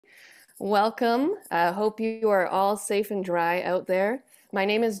Welcome. I hope you are all safe and dry out there. My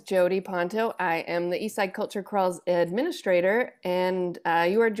name is Jody Ponto. I am the Eastside Culture Crawl's administrator, and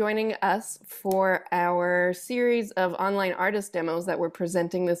you are joining us for our series of online artist demos that we're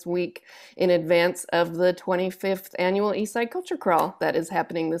presenting this week in advance of the 25th annual Eastside Culture Crawl that is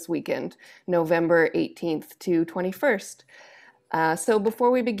happening this weekend, November 18th to 21st. So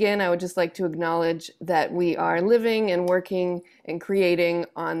before we begin, I would just like to acknowledge that we are living and working and creating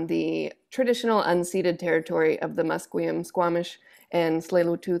on the traditional unceded territory of the Musqueam, Squamish, and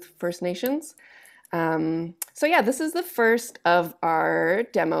Tsleil-Waututh First Nations. So yeah, this is the first of our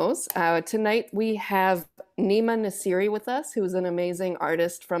demos. Tonight we have Nima Nasiri with us, who's an amazing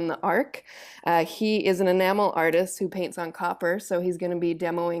artist from the ARC. He is an enamel artist who paints on copper, so he's going to be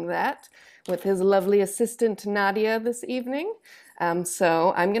demoing that with his lovely assistant Nadia this evening.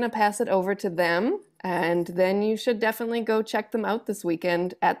 So I'm going to pass it over to them, and then you should definitely go check them out this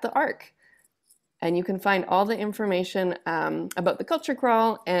weekend at the ARC. And you can find all the information about the Culture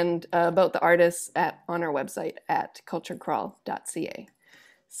Crawl and about the artists on our website at culturecrawl.ca.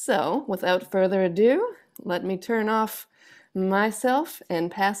 So without further ado, let me turn off myself and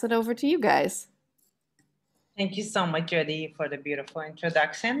pass it over to you guys. Thank you so much, Jody, for the beautiful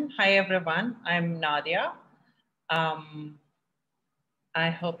introduction. Hi, everyone. I'm Nadia. I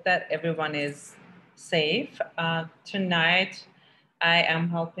hope that everyone is safe. Tonight, I am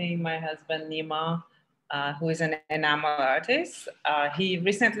helping my husband, Nima, who is an enamel artist. He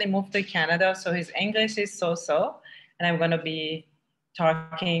recently moved to Canada, so his English is so-so. And I'm going to be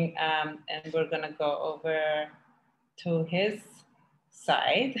talking, and we're going to go over to his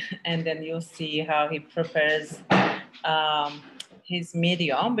side, and then you'll see how he prepares his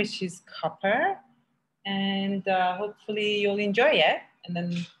medium, which is copper. And hopefully you'll enjoy it. And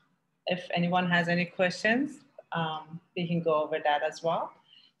then if anyone has any questions, we can go over that as well.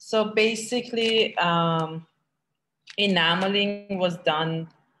 So basically, enameling was done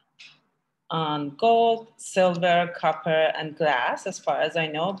on gold, silver, copper, and glass, as far as I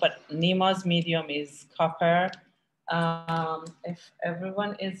know, but Nima's medium is copper. If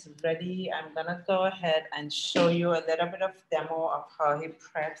everyone is ready, I'm gonna go ahead and show you a little bit of demo of how he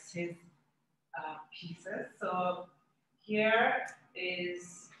preps his pieces. So here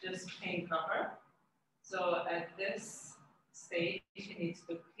is just plain copper. So at this stage, he needs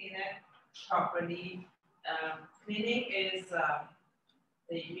to clean it properly. Cleaning is,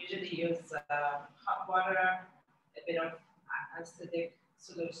 they usually use hot water, a bit of acidic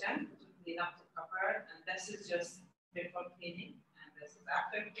solution to clean up the copper. And this is just before cleaning, and this is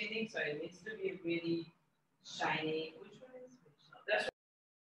after cleaning. So it needs to be really shiny. Which one is which? No, that's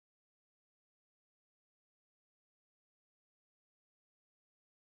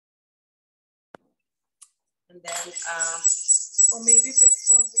and then, or maybe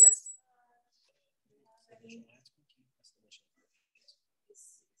before we are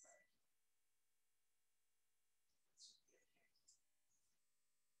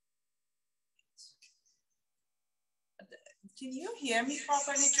can you hear me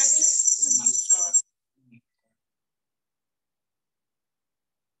properly, Jody? I'm not sure.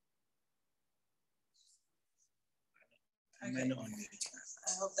 Okay. I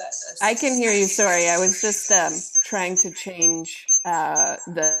hope that I can hear you. Sorry, I was just trying to change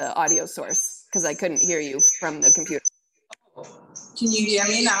the audio source because I couldn't hear you from the computer. Can you hear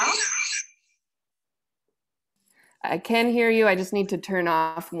me now? I can hear you. I just need to turn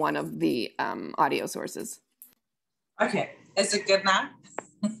off one of the audio sources. Okay, is it good now?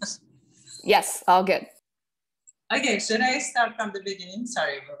 Yes, all good. Okay, should I start from the beginning?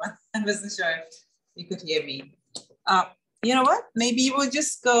 Sorry, everyone. I wasn't sure if you could hear me. You know what? Maybe we'll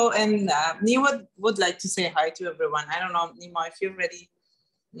just go and Nima would like to say hi to everyone. I don't know, Nima, if you're ready.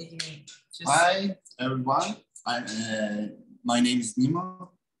 Just... Hi, everyone. My name is Nima.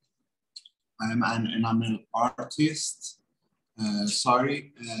 I'm an enamel artist.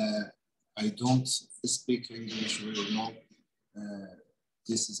 Sorry, I don't speak English very well.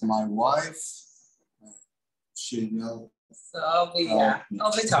 This is my wife. She will. So I'll be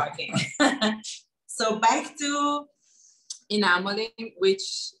talking. So back to enameling,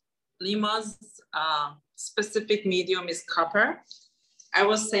 which Nima's specific medium is copper. I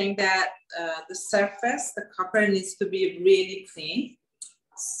was saying that the surface, the copper needs to be really clean.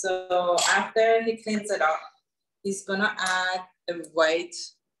 So after he cleans it up, he's gonna add a white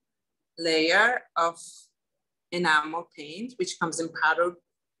layer of enamel paint, which comes in powder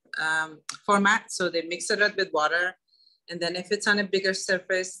format. So they mix it up with water. And then if it's on a bigger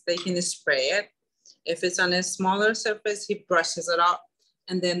surface, they can spray it. If it's on a smaller surface, he brushes it up.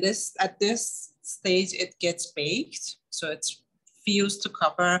 And then at this stage, it gets baked. So it's fused to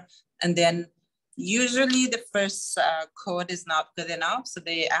copper. And then usually the first coat is not good enough. So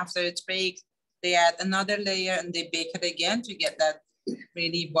after it's baked, they add another layer and they bake it again to get that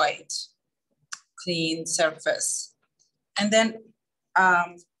really white, clean surface. And then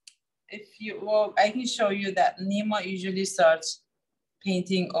I can show you that Nima usually starts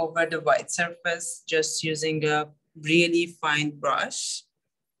painting over the white surface just using a really fine brush.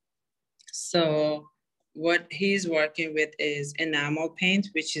 So what he's working with is enamel paint,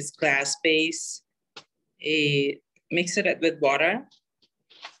 which is glass base. He mixes it with water,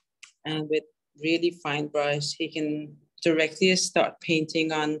 and with really fine brush, he can directly start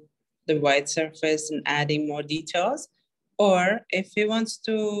painting on the white surface and adding more details. Or if he wants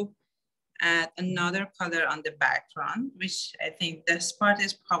to add another color on the background, which I think this part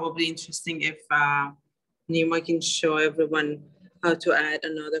is probably interesting if Nima can show everyone how to add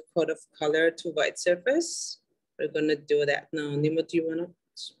another coat of color to white surface. We're gonna do that now. Nima, do you wanna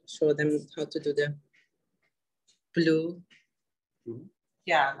show them how to do the blue?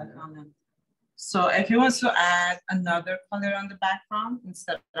 Yeah, like on them. So if he wants to add another color on the background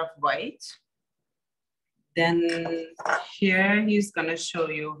instead of white, then here he's gonna show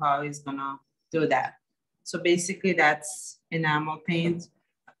you how he's gonna do that. So basically that's enamel paint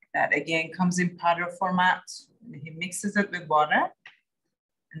that again comes in powder format. He mixes it with water.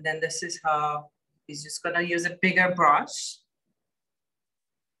 And then this is how he's just gonna use a bigger brush.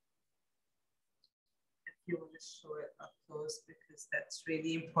 If you wanna show it up close, because that's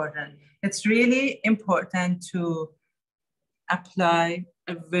really important. It's really important to apply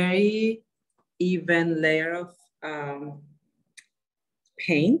a very even layer of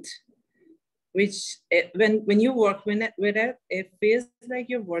paint, which when you work with it, it feels like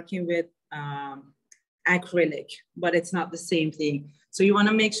you're working with acrylic, but it's not the same thing. So you want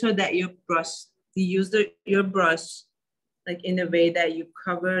to make sure that you use your brush like in a way that you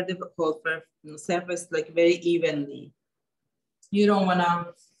cover the whole surface like very evenly. You don't want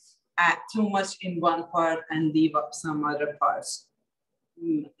to add too much in one part and leave up some other parts.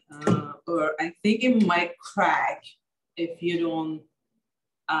 Or I think it might crack if you don't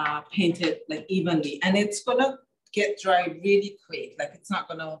paint it like evenly, and it's gonna get dry really quick. Like it's not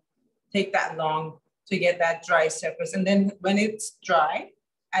gonna take that long to get that dry surface. And then when it's dry,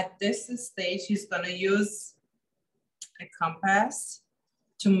 at this stage, he's gonna use a compass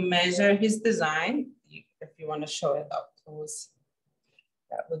to measure his design. If you wanna show it up close,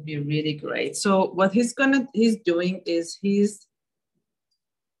 that would be really great. So what he's doing is he's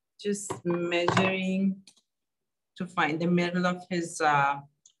just measuring to find the middle of his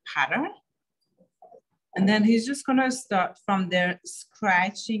pattern. And then he's just gonna start from there,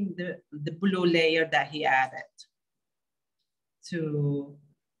 scratching the blue layer that he added to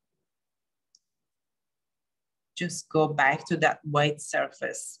just go back to that white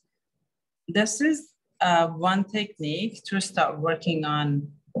surface. This is one technique to start working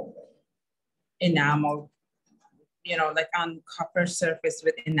on enamel, like on copper surface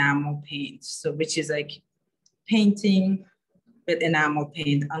with enamel paint. So which is like painting with enamel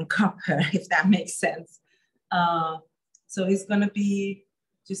paint on copper, if that makes sense. So he's gonna be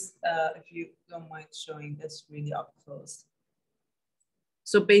just, if you don't mind showing this really up close.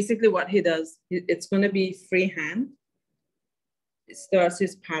 So basically what he does, it's gonna be freehand. It starts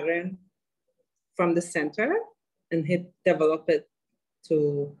his pattern from the center and he develop it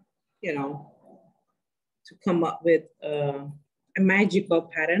to, to come up with a magical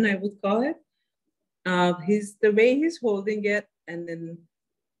pattern, I would call it. The way he's holding it and then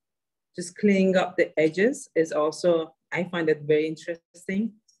just cleaning up the edges is also, I find it very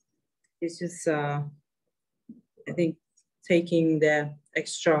interesting. It's just, I think, taking the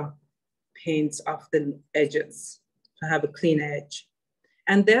extra paints off the edges to have a clean edge.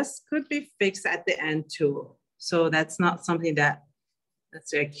 And this could be fixed at the end too. So that's not something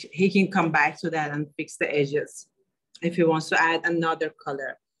that's like, he can come back to that and fix the edges if he wants to add another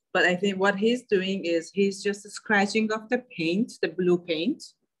color. But I think what he's doing is he's just scratching off the paint, the blue paint,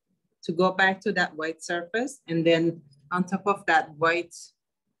 to go back to that white surface. And then on top of that white,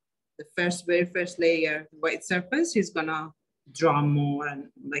 the very first layer, white surface, he's gonna draw more and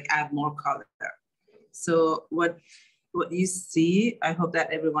like add more color. So what you see, I hope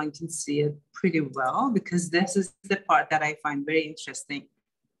that everyone can see it pretty well, because this is the part that I find very interesting.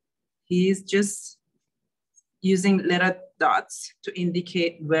 He's just using little dots to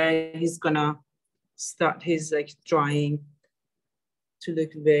indicate where he's gonna start his like drawing to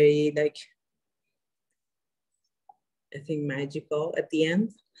look very like, I think, magical at the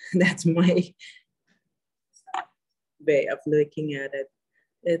end. That's my way of looking at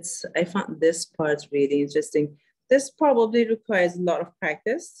it. I found this part really interesting. This probably requires a lot of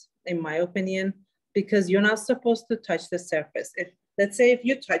practice in my opinion, because you're not supposed to touch the surface. Let's say if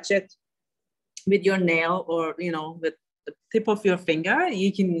you touch it with your nail or, you know, with the tip of your finger,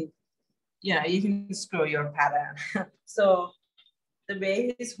 you can screw your pattern. So the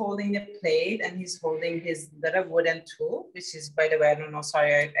way he's holding the plate and he's holding his little wooden tool, which is, by the way, I don't know,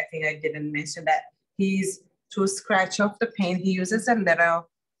 sorry, I think I didn't mention that. To scratch off the paint, he uses a little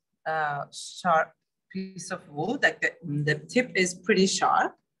sharp piece of wood, like the tip is pretty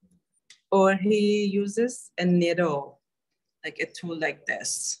sharp, or he uses a needle, like a tool like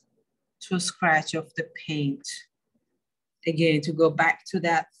this, to scratch off the paint. Again, to go back to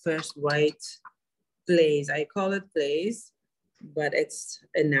that first white glaze. I call it glaze, but it's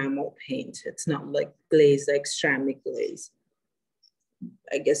enamel paint. It's not like glaze, like ceramic glaze.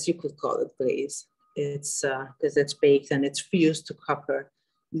 I guess you could call it glaze. It's because it's baked and it's fused to copper.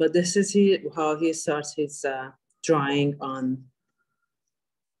 But this is how he starts his drawing on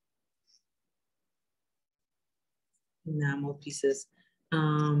enamel pieces.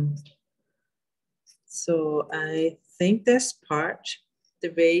 So I think this part,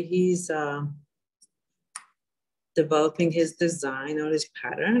 the way he's developing his design or his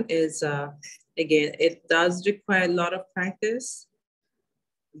pattern is, again, it does require a lot of practice,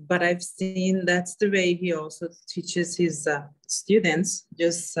 but I've seen that's the way he also teaches his students.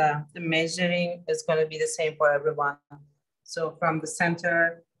 Just the measuring is going to be the same for everyone. So from the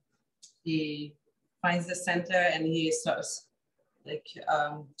center, he finds the center and he starts like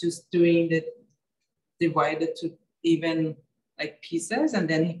just doing the divided to even like pieces, and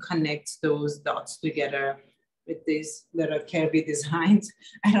then he connects those dots together with these little curvy designs.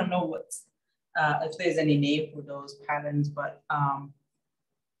 I don't know if there's any name for those patterns, but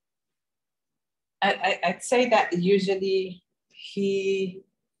I'd say that usually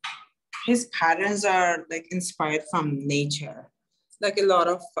his patterns are like inspired from nature, like a lot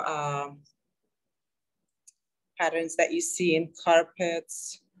of patterns that you see in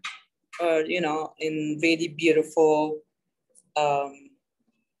carpets or, you know, in really beautiful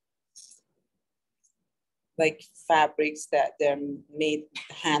like fabrics that they're made,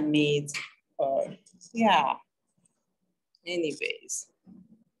 handmade, or yeah. Anyways,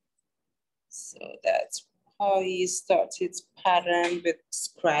 so that's how he starts his pattern with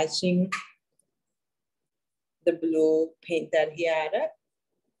scratching the blue paint that he added.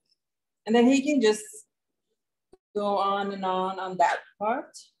 And then he can just go on and on that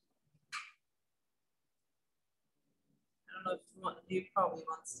part. I don't know if he probably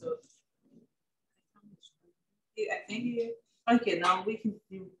wants to. I think okay, now we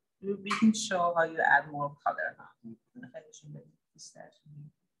can show how you add more color.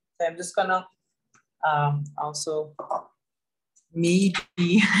 So I'm just gonna also maybe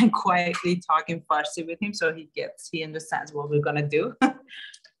quietly talking Farsi with him so he understands what we're gonna do.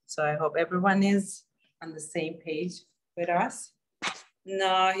 So I hope everyone is on the same page with us.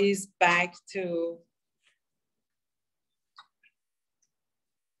 Now he's back to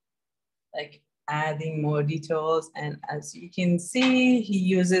like adding more details. And as you can see, he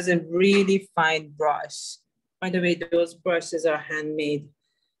uses a really fine brush. By the way, those brushes are handmade.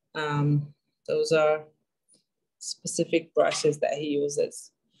 Those are specific brushes that he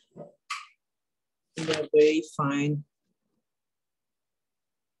uses. They're very fine.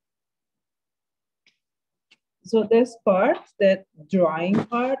 So this part, that drawing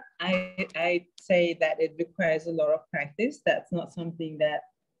part, I'd say that it requires a lot of practice. That's not something that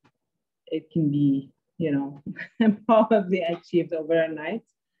it can be, you know, probably achieved overnight.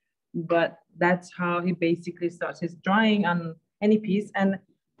 But that's how he basically starts his drawing on any piece. And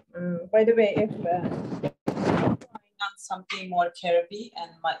by the way, if drawing on something more curvy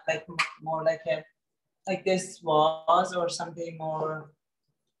and like more like this vase or something more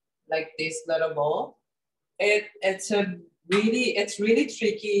like this little bowl, it's really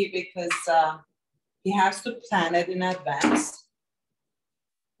tricky because he has to plan it in advance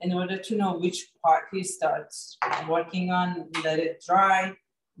in order to know which part he starts working on, let it dry.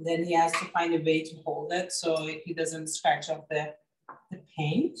 Then he has to find a way to hold it so he doesn't scratch off the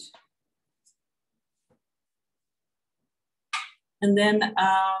paint. And then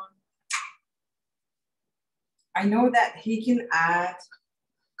I know that he can add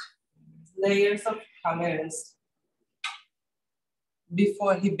layers of colors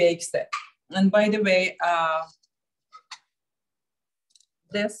before he bakes it. And by the way,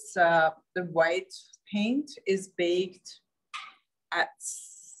 the white paint is baked at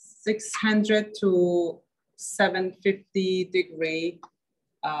 600 to 750 degree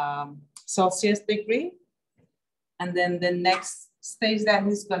Celsius degree. And then the next stage that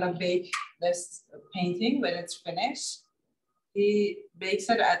he's gonna bake this painting when it's finished He bakes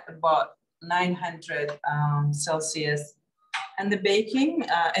it at about 900 Celsius. And the baking,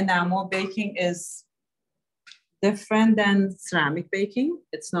 enamel baking is different than ceramic baking.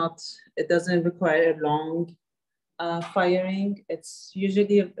 It doesn't require a long firing. It's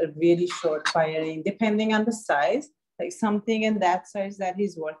usually a really short firing, depending on the size. Like something in that size that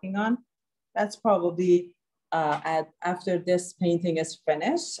he's working on, that's probably after this painting is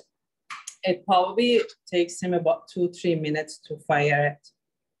finished, it probably takes him about 2-3 minutes to fire it.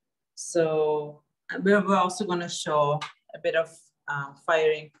 So we're also going to show a bit of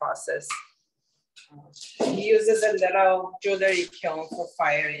firing process. He uses a little jewelry kiln for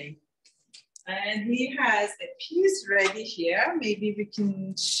firing. And he has a piece ready here. Maybe we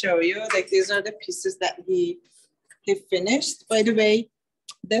can show you, like these are the pieces that he finished. By the way,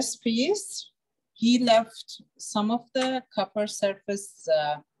 this piece, he left some of the copper surface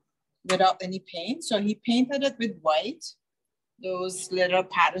without any paint. So he painted it with white, those little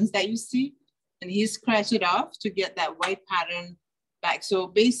patterns that you see, and he scratched it off to get that white pattern back. So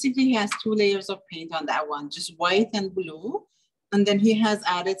basically he has 2 layers of paint on that one, just white and blue. And then he has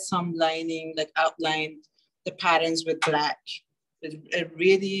added some lining, like outlined the patterns with black, with a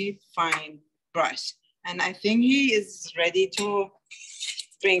really fine brush. And I think he is ready to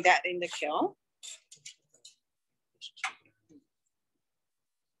bring that in the kiln.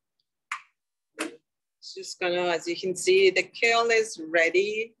 It's just gonna, as you can see, the kiln is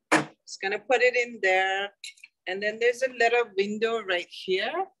ready. It's gonna put it in there. And then there's a little window right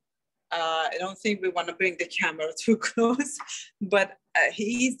here. I don't think we want to bring the camera too close, but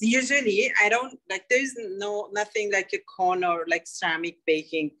he's usually, there's nothing like a cone or like ceramic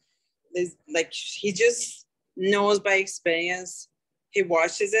baking. There's like, he just knows by experience. He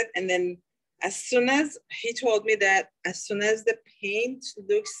washes it. And then he told me that as soon as the paint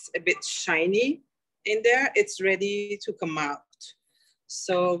looks a bit shiny in there, it's ready to come out.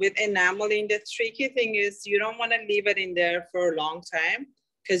 So with enameling, the tricky thing is you don't want to leave it in there for a long time,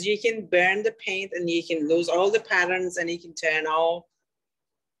 because you can burn the paint and you can lose all the patterns and it can turn all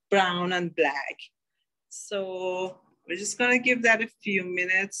brown and black. So we're just gonna give that a few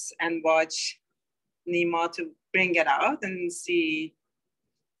minutes and watch Nima to bring it out and see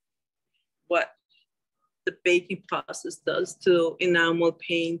what the baking process does to enamel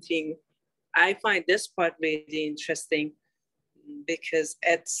painting. I find this part really interesting because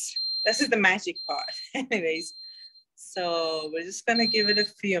this is the magic part anyways. So we're just gonna give it a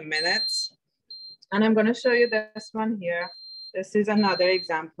few minutes. And I'm gonna show you this one here. This is another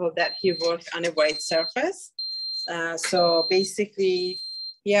example that he worked on a white surface. So basically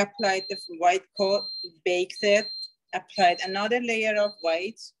he applied the white coat, baked it, applied another layer of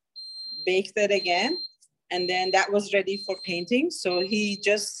white, baked it again, and then that was ready for painting. So he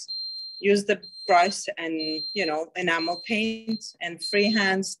just used the brush and, enamel paint and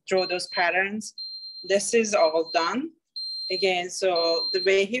freehands draw those patterns. This is all done. Again, so the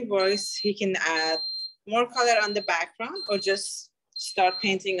way he works, he can add more color on the background or just start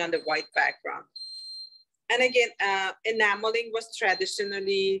painting on the white background. And again, enameling was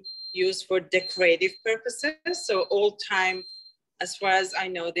traditionally used for decorative purposes. So old time, as far as I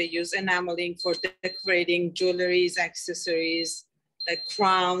know, they use enameling for decorating jewelries, accessories, like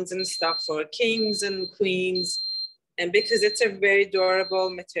crowns and stuff for kings and queens. And because it's a very durable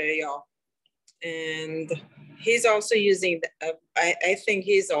material. And he's also using, I think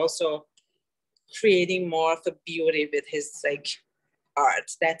he's also creating more of a beauty with his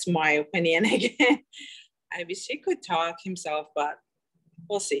art. That's my opinion again. I wish he could talk himself, but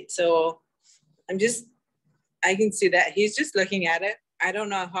we'll see. So I can see that he's just looking at it. I don't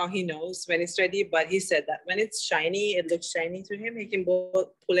know how he knows when it's ready, but he said that when it's shiny, it looks shiny to him. He can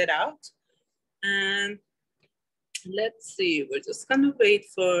pull it out. And let's see, we're just gonna wait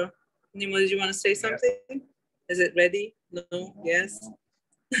for Nima. Do you want to say something? Yeah. Is it ready? No? Yes?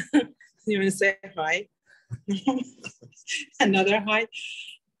 You want to say hi? Another hi?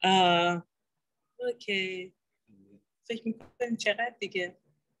 Okay.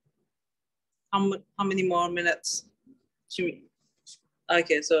 How many more minutes?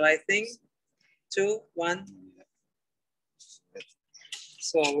 Okay, so I think 2, 1.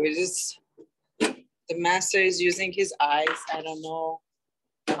 So we're just, the master is using his eyes. I don't know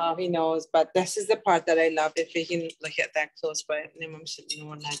how he knows, but this is the part that I love. If we can look at that close by.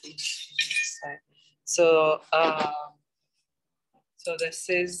 So, so this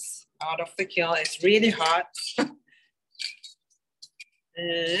is out of the kiln. It's really hot.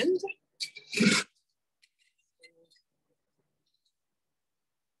 And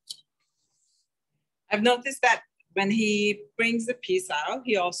I've noticed that when he brings the piece out,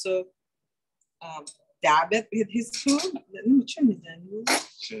 he also dab it with his tool. Let me trim it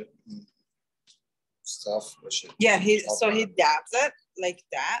then. Stuff. Yeah, he dabs it like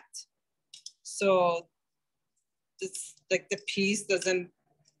that. So it's like the piece doesn't,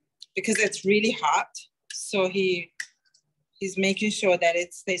 because it's really hot. So he's making sure that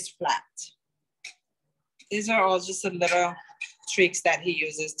it stays flat. These are all just a little tricks that he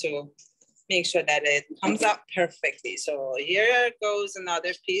uses to make sure that it comes out perfectly. So here goes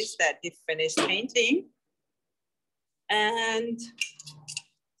another piece that he finished painting. And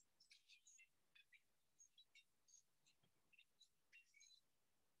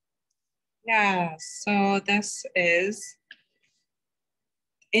yeah, so this is,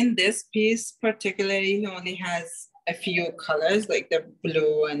 in this piece particularly, he only has a few colors like the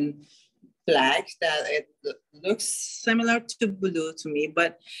blue and black that it looks similar to blue to me,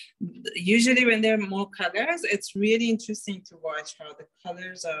 but usually when there are more colors, it's really interesting to watch how the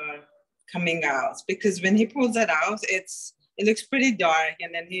colors are coming out, because when he pulls it out, it looks pretty dark,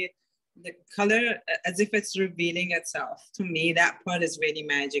 and then the color as if it's revealing itself. To me, that part is really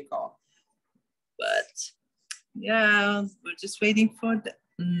magical. But yeah, we're just waiting for the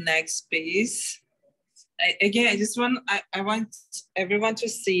next piece. I want everyone to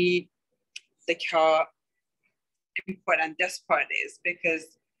see like how important this part is,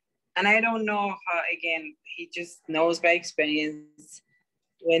 because, and I don't know how, again, he just knows by experience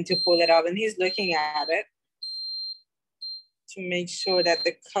when to pull it out, and he's looking at it to make sure that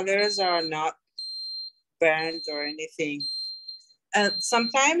the colors are not burned or anything.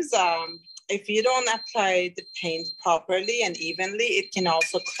 Sometimes if you don't apply the paint properly and evenly, it can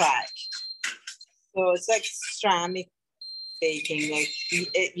also crack. So it's like ceramic baking, like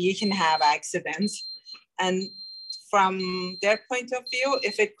you can have accidents. And from their point of view,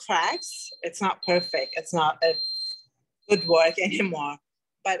 if it cracks, it's not perfect. It's not a good work anymore.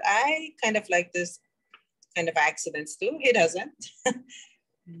 But I kind of like this kind of accidents too. He doesn't.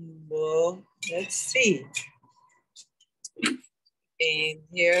 Well, let's see. And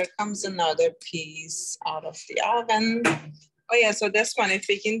here comes another piece out of the oven. Oh yeah, so this one, if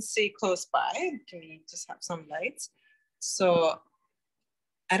we can see close by, can we just have some lights? So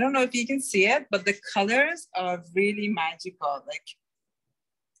I don't know if you can see it, but the colors are really magical. Like,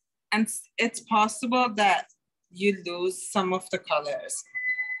 and it's possible that you lose some of the colors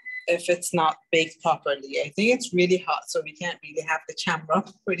if it's not baked properly. I think it's really hot, so we can't really have the camera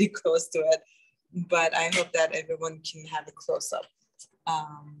pretty close to it, but I hope that everyone can have a close up.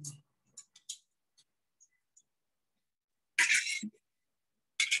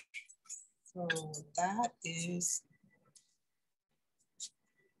 So that is,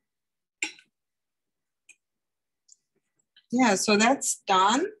 yeah, so that's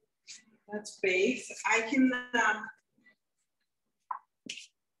done. That's baked. I can,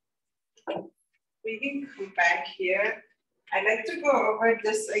 we can come back here. I'd like to go over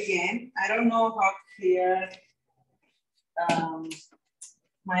this again. I don't know how clear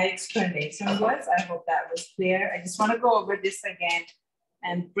my explanation was. I hope that was clear. I just want to go over this again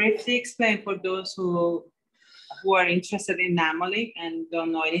and briefly explain for those who are interested in enameling and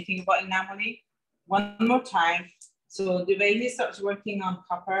don't know anything about enameling. One more time. So the way he starts working on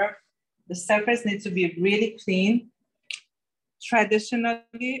copper, the surface needs to be really clean.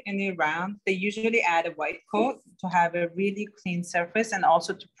 Traditionally in Iran, they usually add a white coat to have a really clean surface and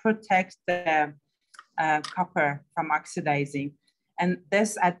also to protect the copper from oxidizing. And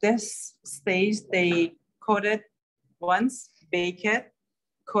this, at this stage, they coat it once, bake it,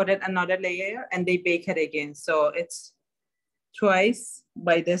 coat it another layer, and they bake it again. So it's twice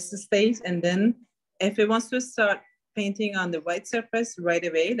by this stage. And then if it wants to start painting on the white surface right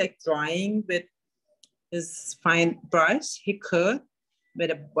away, like drawing with his fine brush, he could with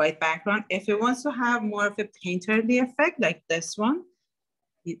a white background. If he wants to have more of a painterly effect, like this one,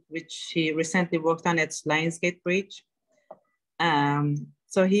 which he recently worked on at Lionsgate Bridge.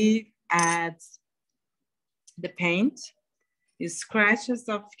 So he adds the paint. He scratches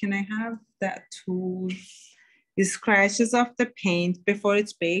off, can I have that tool? He scratches off the paint before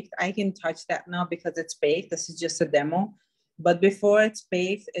it's baked. I can touch that now because it's baked. This is just a demo. But before it's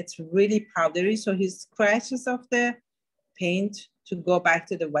baked, it's really powdery. So he scratches off the paint to go back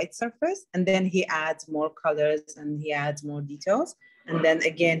to the white surface. And then he adds more colors and he adds more details. And then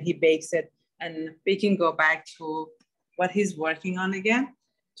again, he bakes it. And we can go back to what he's working on again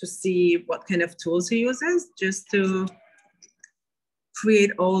to see what kind of tools he uses just to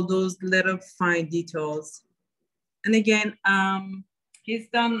create all those little fine details. And again, he's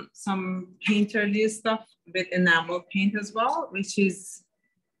done some painterly stuff with enamel paint as well, which is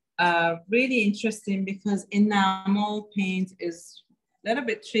really interesting because enamel paint is little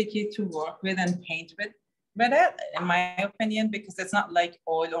bit tricky to work with and paint with it, in my opinion, because it's not like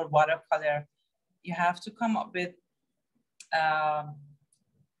oil or watercolor. You have to come up with,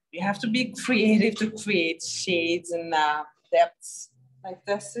 you have to be creative to create shades and depths. Like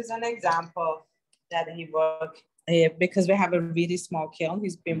this is an example that he worked, because we have a really small kiln.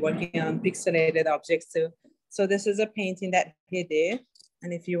 He's been working on pixelated objects too. So this is a painting that he did.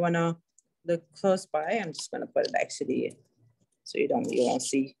 And if you wanna look close by, I'm just gonna put it actually, so you won't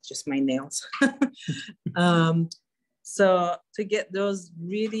see just my nails. So to get those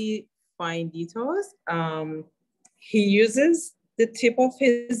really fine details, he uses the tip of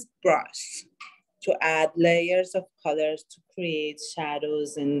his brush to add layers of colors to create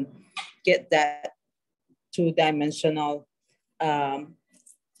shadows and get that two-dimensional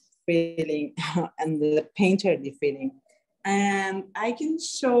feeling and the painterly feeling. And I can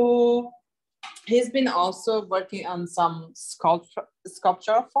show, he's been also working on some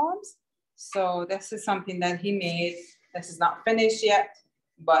sculpture forms. So this is something that he made. This is not finished yet,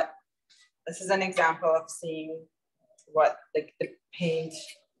 but this is an example of seeing what like the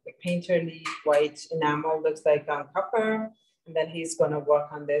painterly white enamel looks like on copper. And then he's gonna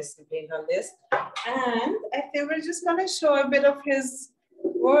work on this and paint on this. And I think we're just gonna show a bit of his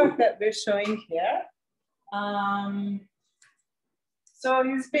work that we're showing here. So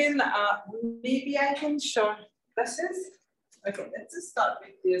he's been, maybe I can show, this is, okay, let's just start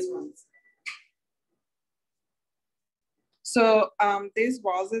with these ones. So these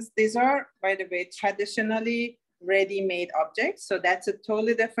vases, these are, by the way, traditionally ready-made objects. So that's a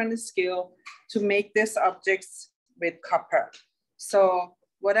totally different skill to make these objects with copper. So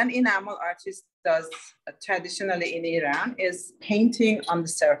what an enamel artist does traditionally in Iran is painting on the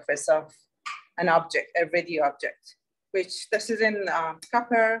surface of an object, a ready object, which this is in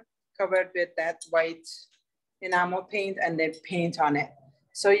copper covered with that white enamel paint, and they paint on it.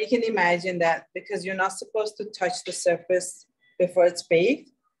 So you can imagine that because you're not supposed to touch the surface before it's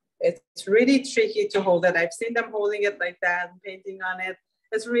baked, it's really tricky to hold it. I've seen them holding it like that, painting on it.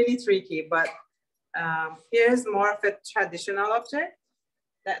 It's really tricky, but here's more of a traditional object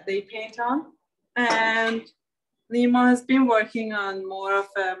that they paint on. And Nima has been working on more of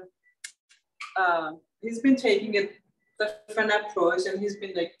a, he's been taking a different approach, and he's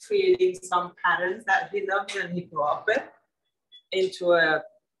been like creating some patterns that he loves and he grew up with into a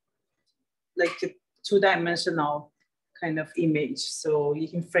like a two-dimensional kind of image. So you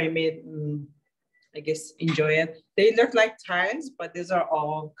can frame it and I guess enjoy it. They look like tiles, but these are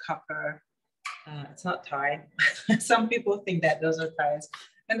all copper. It's not tile. Some people think that those are tiles.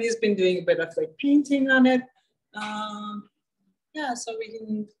 And he's been doing a bit of like painting on it. Yeah, so we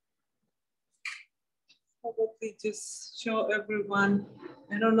can probably just show everyone.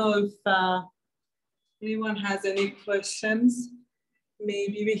 I don't know if anyone has any questions.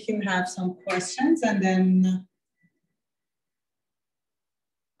 Maybe we can have some questions, and then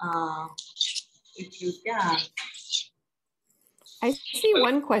if you can. I see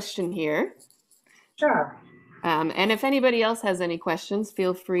one question here. Sure. And if anybody else has any questions,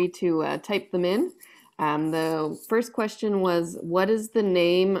 feel free to type them in. The first question was, what is the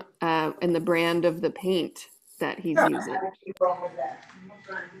name and the brand of the paint that he's using? I can go with that.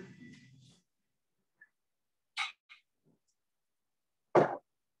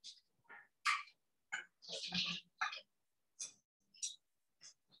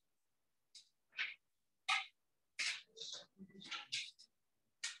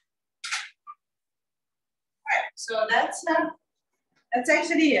 So that's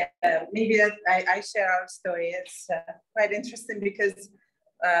actually maybe that I share our story. It's quite interesting because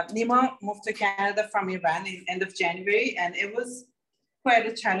Nima moved to Canada from Iran in end of January, and it was quite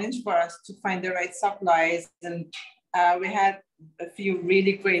a challenge for us to find the right supplies. And we had a few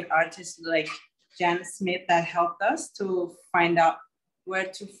really great artists like Jan Smith that helped us to find out where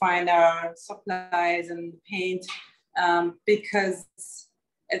to find our supplies and paint, because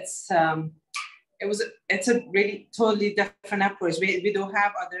it's a really totally different approach. We do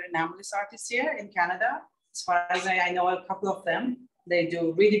have other enamelist artists here in Canada. As far as I know a couple of them. They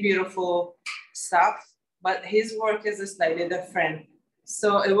do really beautiful stuff, but his work is slightly different.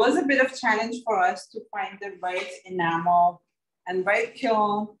 So it was a bit of challenge for us to find the right enamel and right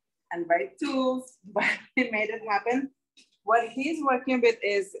kiln and right tools, but he made it happen. What he's working with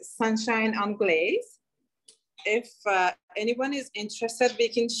is sunshine on glaze. If anyone is interested, we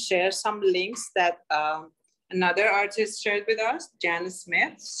can share some links that another artist shared with us, Janice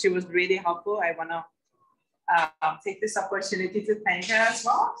Smith. She was really helpful. I want to take this opportunity to thank her as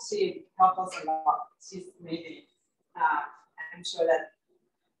well. She helped us a lot. She's amazing. I'm sure that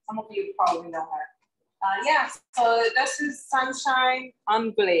some of you probably know her. Yeah, so this is Sunshine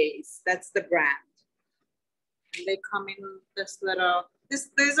on Glaze. That's the brand. And they come in this little,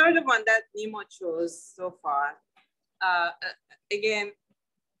 these are the one that Nima chose so far. Again,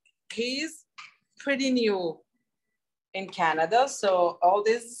 he's pretty new in Canada. So all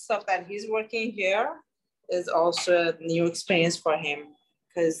this stuff that he's working here is also a new experience for him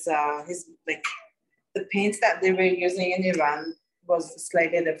because his like the paints that they were using in Iran was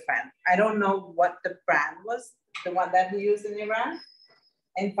slightly different. I don't know what the brand was, the one that he used in Iran.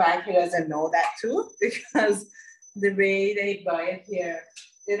 In fact, he doesn't know that too because the way they buy it here,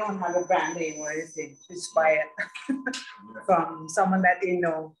 they don't have a brand name or anything. Just buy it from someone that they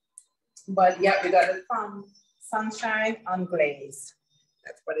know. But yeah, we got it from Sunshine on Glaze.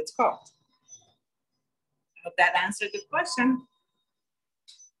 That's what it's called. I hope that answered the question.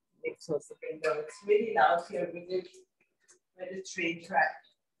 It's really loud here with the train track.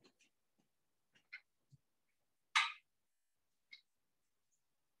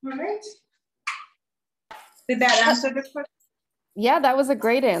 All right. Did that answer the question? Yeah, that was a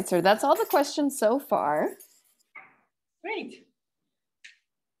great answer. That's all the questions so far. Great.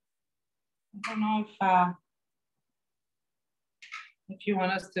 I don't know if you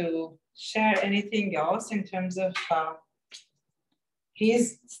want us to share anything else in terms of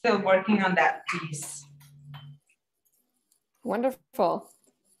he's still working on that piece. Wonderful.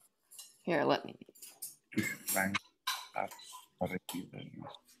 Here, let me.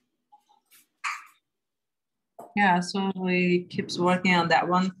 Yeah, so he keeps working on that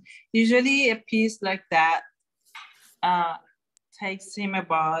one. Usually a piece like that takes him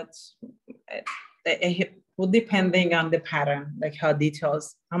about, depending on the pattern, like how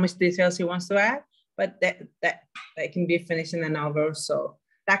much details he wants to add, but that can be finished in an hour or so.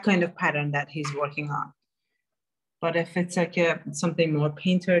 That kind of pattern that he's working on. But if it's like something more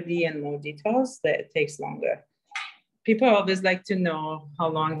painterly and more details, that takes longer. People always like to know how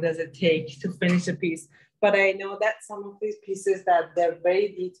long does it take to finish a piece. But I know that some of these pieces that they're very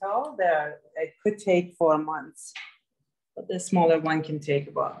detailed, it could take 4 months. But the smaller one can take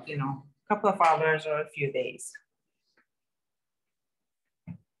about, a couple of hours or a few days.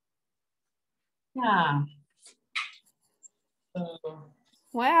 Yeah. So,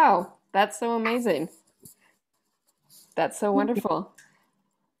 Wow, that's so amazing. That's so wonderful.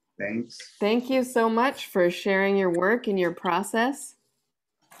 Thanks. Thank you so much for sharing your work and your process.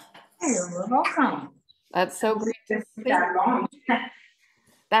 you're welcome. That's so great to see. That long.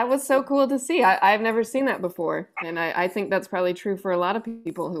 That was so cool to see. I've never seen that before. And I think that's probably true for a lot of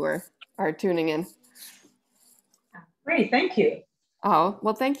people who are tuning in. Great, thank you. Oh,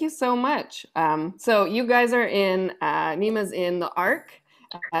 well, thank you so much. So you guys are Nima's in the Arc,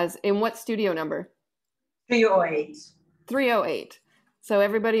 in what studio number? 308. 308. So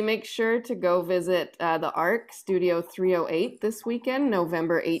everybody make sure to go visit the Arc, Studio 308 this weekend,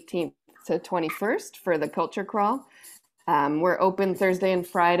 November 18th to 21st for the Culture Crawl. We're open Thursday and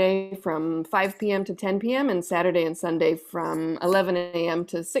Friday from 5 p.m. to 10 p.m. and Saturday and Sunday from 11 a.m.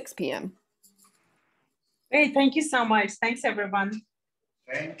 to 6 p.m. Great, thank you so much. Thanks, everyone.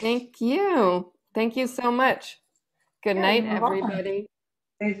 Thank you. Thank you so much. Good night, everybody.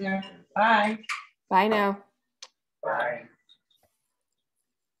 Welcome. Bye. Bye now. Bye.